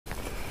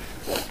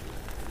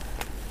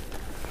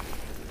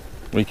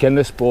Weekend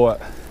of sport.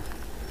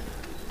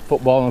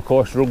 Football and of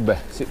course rugby.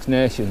 Six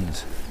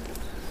Nations.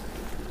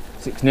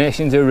 Six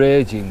Nations are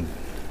raging.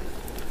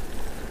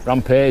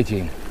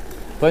 Rampaging.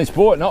 Playing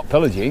sport, not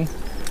pillaging.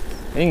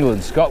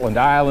 England, Scotland,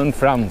 Ireland,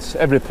 France.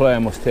 Every player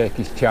must take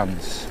his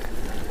chance.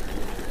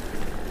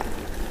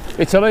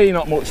 Italy,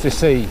 not much to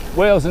see.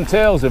 Wales and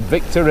tales of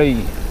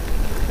victory.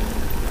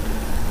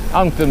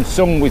 Anthems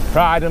sung with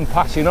pride and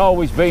passion,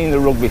 always been the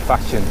rugby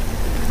fashion.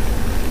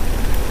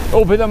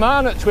 Who'll be the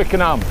man at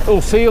Twickenham?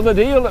 Who'll seal the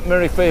deal at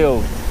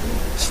Murrayfield?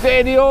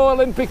 Stadio,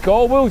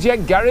 Olimpico, will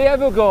Ged Garry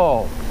ever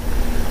go?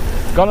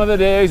 Gone are the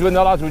days when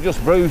the lads were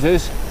just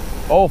bruisers.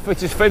 All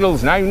fit as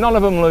fiddles now, none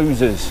of them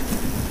losers.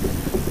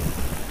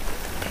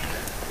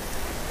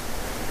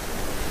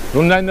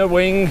 Run down the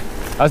wing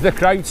as the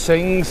crowd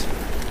sings.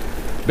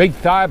 Big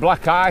thigh,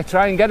 black eye,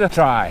 try and get a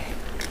try.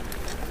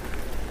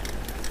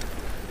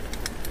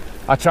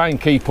 I try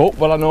and keep up,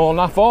 but I know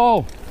enough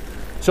all.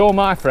 So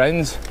my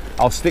friends,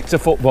 I'll stick to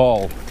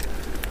football.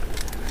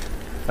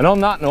 And on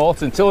that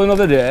note, until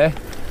another day,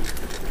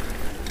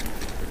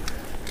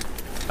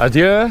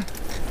 adieu,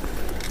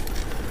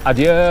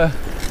 adieu,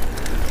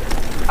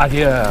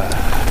 adieu.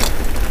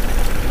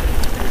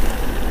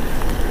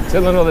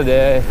 Till another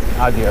day,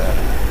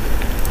 adieu.